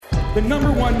the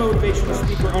 #1 motivational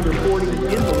speaker under 40 in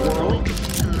the world.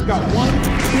 We've got 1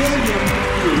 billion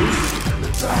views.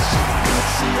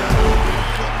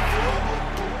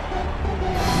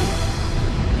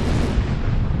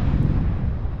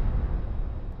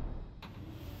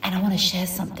 And I want to share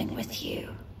something with you.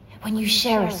 When you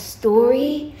share a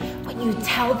story, when you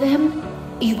tell them,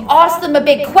 you've asked them a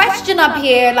big question up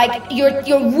here, like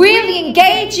you're really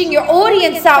engaging your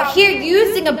audience out here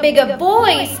using a bigger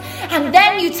voice, and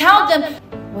then you tell them,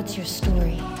 what's your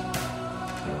story?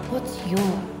 What's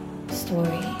your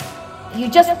story? You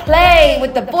just play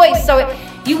with the voice. So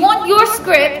you want your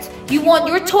script, you want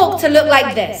your talk to look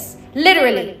like this.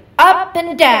 Literally, up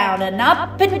and down and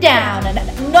up and down, and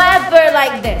never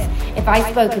like this. If I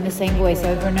spoke in the same voice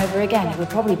over and over again, it would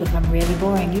probably become really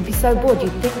boring. You'd be so bored.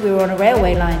 You'd think we were on a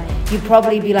railway line. You'd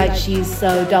probably be like, she's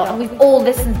so dull. And we've all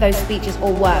listened to those speeches,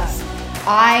 or worse.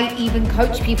 I even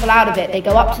coach people out of it. They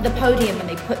go up to the podium and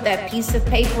they put their piece of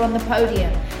paper on the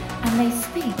podium and they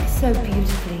speak so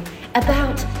beautifully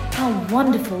about how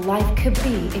wonderful life could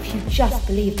be if you just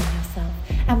believed in yourself.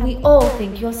 And we all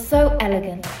think you're so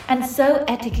elegant and so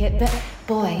etiquette, but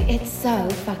boy, it's so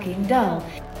fucking dull.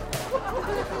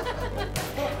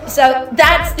 So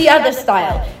that's the other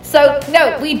style. So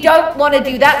no, we don't want to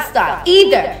do that style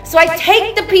either. So I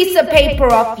take the piece of paper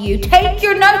off you, take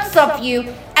your notes off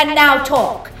you, and now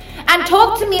talk. And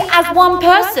talk to me as one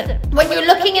person. When you're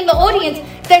looking in the audience,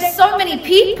 there's so many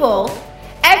people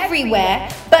everywhere,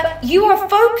 but you are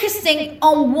focusing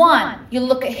on one. You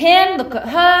look at him, look at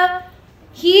her,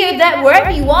 here, there, wherever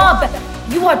you are, but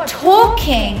you are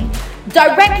talking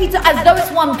directly to, as though it's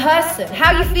one person.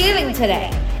 How are you feeling today?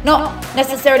 Not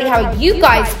necessarily how are you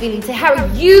guys feeling today, how are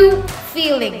you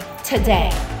feeling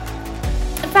today?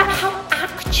 In fact, how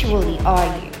actually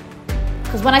are you?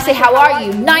 Because when I say how are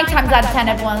you, 9 times out of 10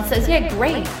 everyone says, yeah,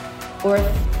 great. Or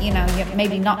if, you're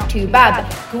maybe not too bad,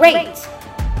 but great.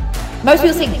 Most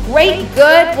people say great,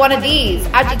 good, one of these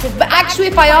adjectives. But actually,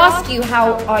 if I ask you,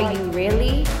 how are you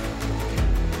really?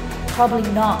 Probably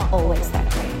not always that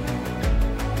great.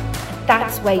 And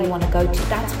that's where you want to go to.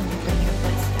 That's when you bring your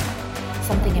voice down.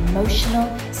 Something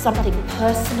emotional, something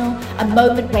personal, a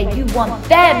moment where you want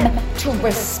them to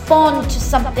respond to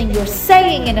something you're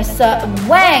saying in a certain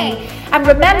way. And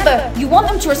remember, you want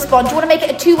them to respond. You want to make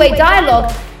it a two-way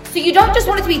dialogue. So you don't just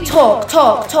want it to be talk,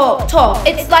 talk, talk, talk.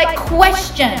 It's like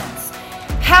questions.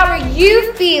 How are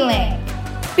you feeling?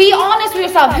 Be honest with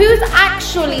yourself. Who's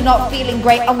actually not feeling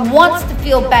great and wants to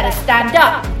feel better? Stand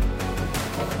up.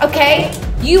 Okay?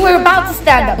 You were about to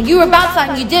stand up. You were about to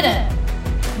and you didn't.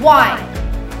 Why?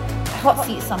 Hot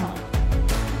seat someone.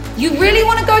 You really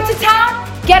want to go to town?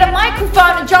 Get a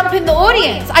microphone and jump in the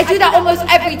audience. I do that almost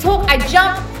every talk. I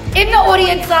jump in the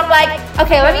audience and I'm like,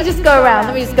 okay, let me just go around.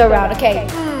 Okay.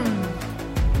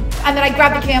 And then I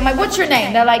grab the camera. I'm like, what's your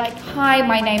name? They're like, hi,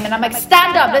 my name. And I'm like,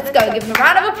 stand up. Let's go. Give them a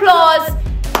round of applause.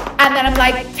 And then I'm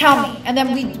like, tell me. And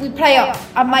then we play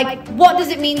off. I'm like, what does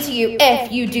it mean to you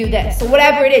if you do this? Or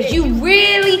whatever it is. You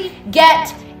really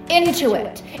get into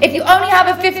it. If you only have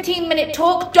a 15-minute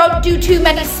talk, don't do too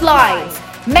many slides.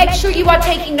 Make sure you are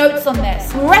taking notes on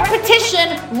this.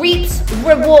 Repetition reaps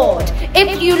reward.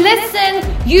 If you listen,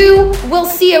 you will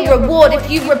see a reward. If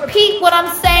you repeat what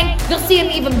I'm saying, you'll see an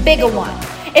even bigger one.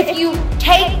 If you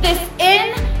take this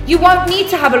in, you won't need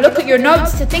to have a look at your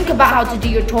notes to think about how to do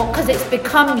your talk because it's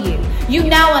become you. You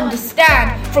now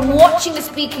understand from watching the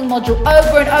speaking module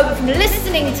over and over, from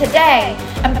listening today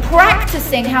and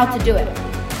practicing how to do it.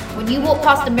 When you walk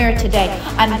past the mirror today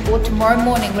or tomorrow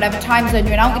morning, whatever time zone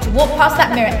you're in, I want you to walk past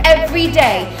that mirror every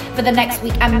day for the next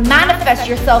week and manifest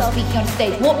yourself speaking on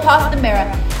stage. Walk past the mirror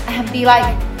and be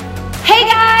like, hey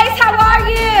guys, how are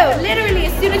you? Literally,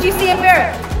 as soon as you see a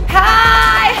mirror,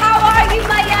 hi, how are you,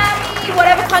 Miami?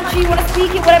 Whatever country you want to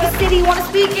speak in, whatever city you want to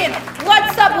speak in.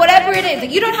 What's up, whatever it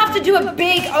is. You don't have to do a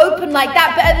big open like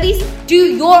that, but at least do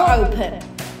your open.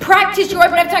 Practice your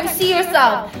open every time you see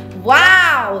yourself.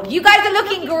 Wow, you guys are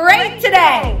looking great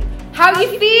today. How are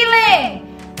you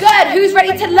feeling? Good, who's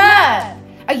ready to learn?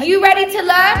 Are you ready to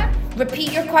learn?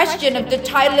 Repeat your question of the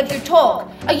title of your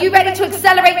talk. Are you ready to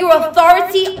accelerate your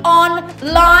authority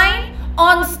online,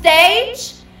 on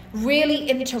stage? Really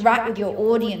interact with your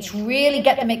audience. Really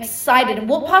get them excited and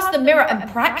walk past the mirror and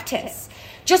practice.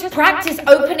 Just practice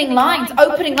opening lines.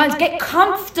 Get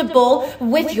comfortable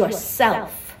with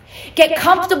yourself. Get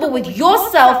comfortable with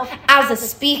yourself as a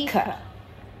speaker.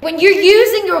 When you're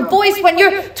using your voice, when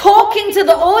you're talking to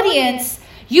the audience,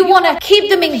 you want to keep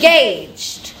them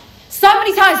engaged. So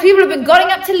many times people have been getting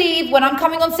up to leave when I'm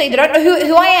coming on stage. They don't know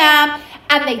who I am.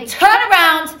 And they turn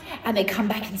around and they come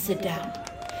back and sit down.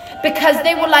 Because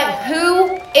they were like,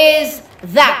 who is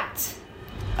that?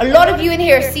 A lot of you in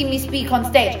here have seen me speak on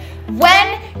stage.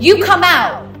 When you come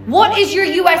out, what is your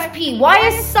USP? Why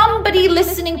is somebody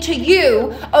listening to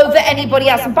you over anybody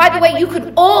else? And by the way, you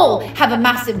can all have a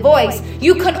massive voice.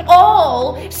 You can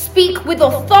all speak with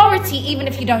authority, even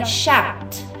if you don't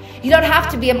shout. You don't have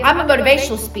to be, I'm a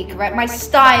motivational speaker, right? My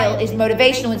style is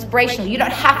motivational, inspirational. You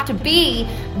don't have to be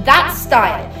that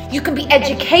style. You can be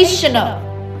educational.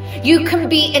 You can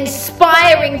be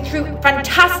inspiring through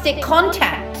fantastic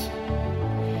content.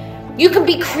 You can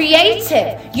be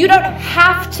creative. You don't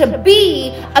have to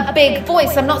be a big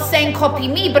voice. I'm not saying copy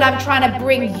me, but I'm trying to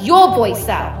bring your voice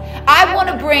out. I want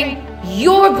to bring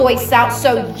your voice out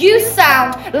so you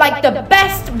sound like the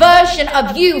best version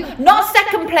of you, not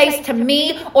second place to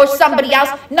me or somebody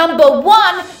else. Number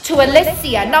one to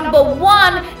Alicia, number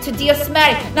one to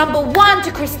Diosmeri, number one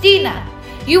to Christina.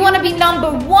 You want to be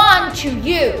number one to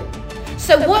you.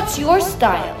 So what's your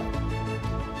style?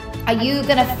 Are you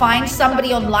going to find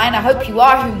somebody online, I hope you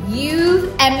are, who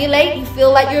you emulate, you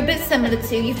feel like you're a bit similar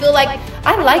to, you feel like,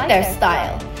 I like their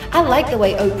style. I like the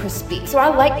way Oprah speaks, or I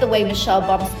like the way Michelle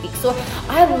Obama speaks, or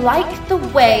I like the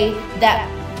way that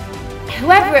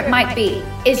whoever it might be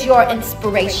is your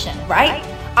inspiration, right?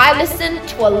 I listen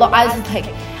to a lot,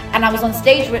 and I was on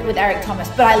stage with Eric Thomas,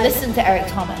 but I listened to Eric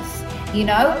Thomas, you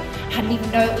know? I didn't even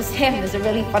know it was him. There's a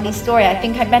really funny story. I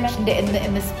think I mentioned it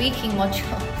in the speaking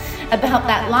module about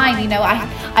that line. You know, I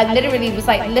literally was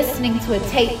like listening to a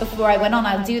tape before I went on.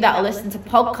 I'll do that. I'll listen to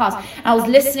podcasts. I was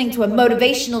listening to a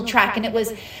motivational track, and it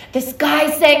was this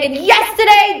guy saying, and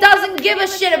yesterday doesn't give a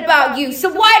shit about you, so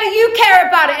why do you care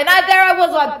about it? And there I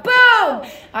was like, boom!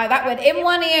 That went in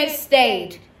one ear,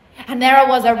 stayed. And there I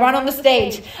was, I run on the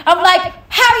stage. I'm like,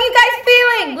 how are you guys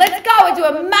feeling? Let's go. I do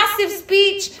a massive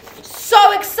speech,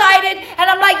 so excited. And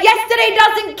I'm like, yesterday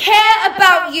doesn't care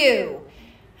about you.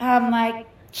 I'm like,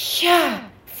 yeah,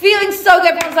 feeling so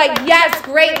good. Everyone's like, yes,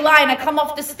 great line. I come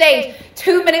off the stage.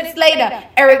 2 minutes later,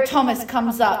 Eric Thomas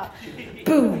comes up.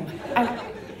 Boom.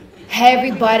 Hey,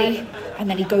 everybody. And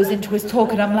then he goes into his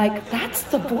talk, and I'm like, that's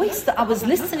the voice that I was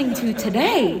listening to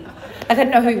today. I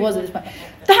didn't know who he was at this point.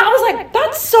 I was like,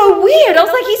 that's so weird. I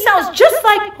was like, he sounds just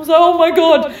like, I was like, oh my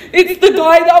God, it's the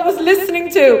guy that I was listening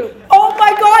to. Oh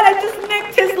my God, I just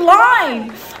nicked his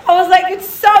line. I was like, it's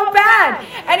so bad.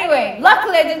 Anyway,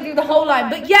 luckily I didn't do the whole line.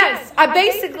 But yes, I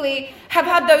basically have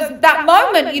had that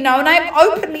moment, you know, and I'm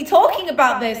openly talking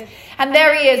about this. And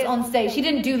there he is on stage. He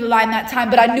didn't do the line that time,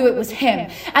 but I knew it was him.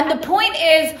 And the point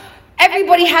is,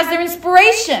 everybody has their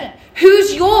inspiration.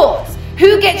 Who's yours?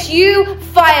 Who gets you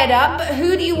fired up?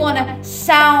 Who do you want to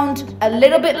sound a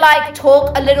little bit like,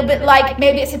 talk a little bit like?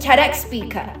 Maybe it's a TEDx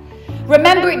speaker.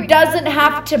 Remember, it doesn't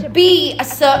have to be a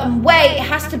certain way. It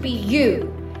has to be you.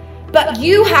 But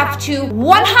you have to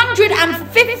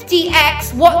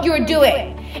 150x what you're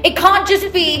doing. It can't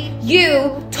just be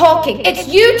you talking. It's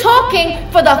you talking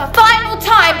for the final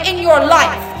time in your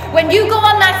life. When you go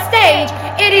on that stage,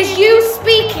 it is you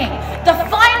speaking the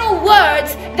final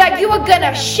words that you are going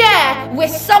to share with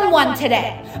someone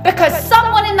today. Because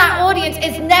someone in that audience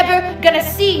is never going to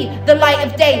see the light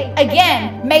of day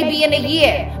again, maybe in a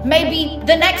year, maybe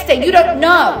the next day. You don't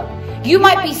know. You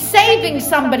might be saving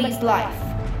somebody's life.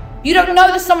 You don't know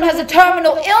that someone has a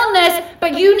terminal illness,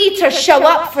 but you need to show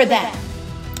up for them.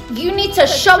 You need to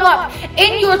show up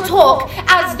in your talk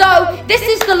as though this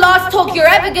is the last talk you're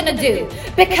ever going to do.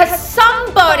 Because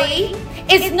somebody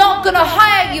is not going to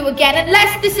hire you again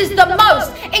unless this is the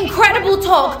most incredible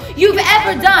talk you've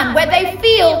ever done, where they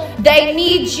feel they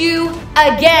need you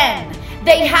again.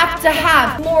 They have to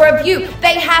have more of you.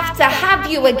 They have to have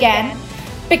you again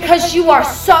because you are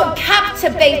so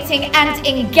captivating and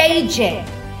engaging.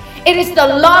 It is the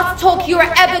last talk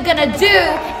you're ever going to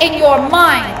do in your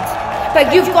mind.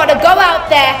 But you've got to go out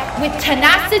there with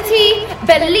tenacity,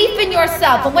 belief in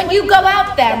yourself. And when you go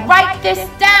out there, write this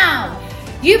down.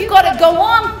 You've got to go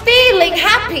on feeling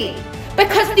happy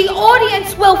because the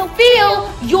audience will feel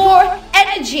your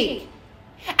energy.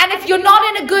 And if you're not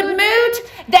in a good mood,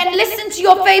 then listen to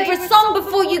your favorite song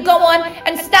before you go on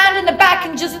and stand in the back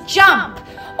and just jump.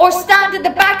 Or stand in the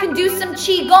back and do some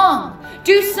qigong.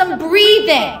 Do some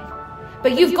breathing.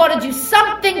 But you've got to do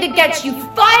something that gets you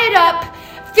fired up,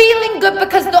 feeling good,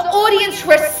 because the audience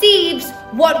receives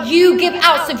what you give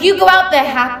out. So if you go out there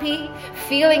happy,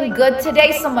 feeling good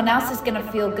today, someone else is going to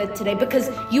feel good today because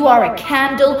you are a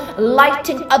candle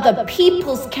lighting other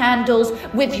people's candles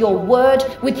with your word,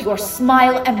 with your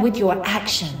smile, and with your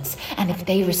actions. And if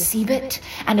they receive it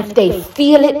and if they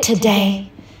feel it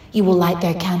today, you will light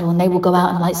their candle and they will go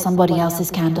out and light somebody else's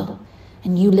candle.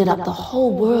 And you lit up the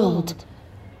whole world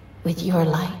with your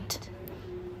light.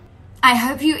 I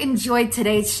hope you enjoyed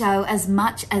today's show as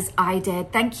much as I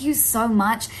did. Thank you so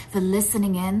much for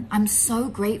listening in. I'm so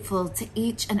grateful to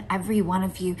each and every one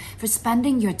of you for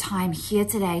spending your time here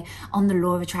today on the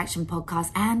Law of Attraction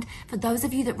podcast. And for those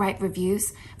of you that write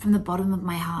reviews, from the bottom of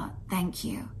my heart, thank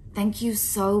you. Thank you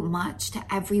so much to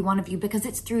every one of you, because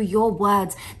it's through your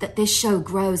words that this show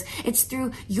grows. It's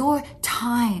through your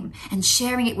time and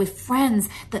sharing it with friends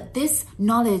that this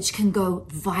knowledge can go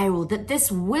viral, that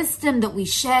this wisdom that we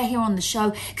share here on the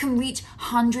show can reach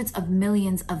hundreds of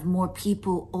millions of more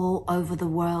people all over the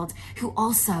world who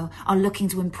also are looking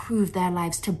to improve their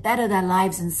lives, to better their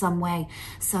lives in some way.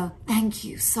 So thank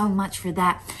you so much for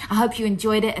that. I hope you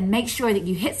enjoyed it, and make sure that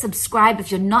you hit subscribe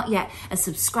if you're not yet a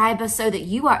subscriber, so that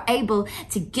you are able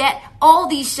to get all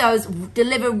these shows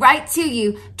delivered right to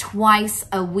you twice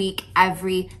a week,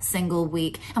 every single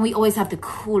week. And we always have the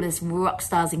coolest rock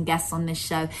stars and guests on this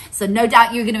show. So no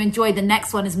doubt you're going to enjoy the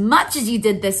next one as much as you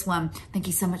did this one. Thank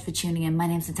you so much for tuning in. My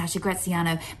name's Natasha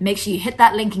Graziano. Make sure you hit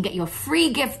that link and get your free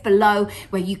gift below,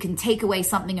 where you can take away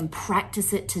something and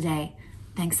practice it today.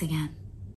 Thanks again.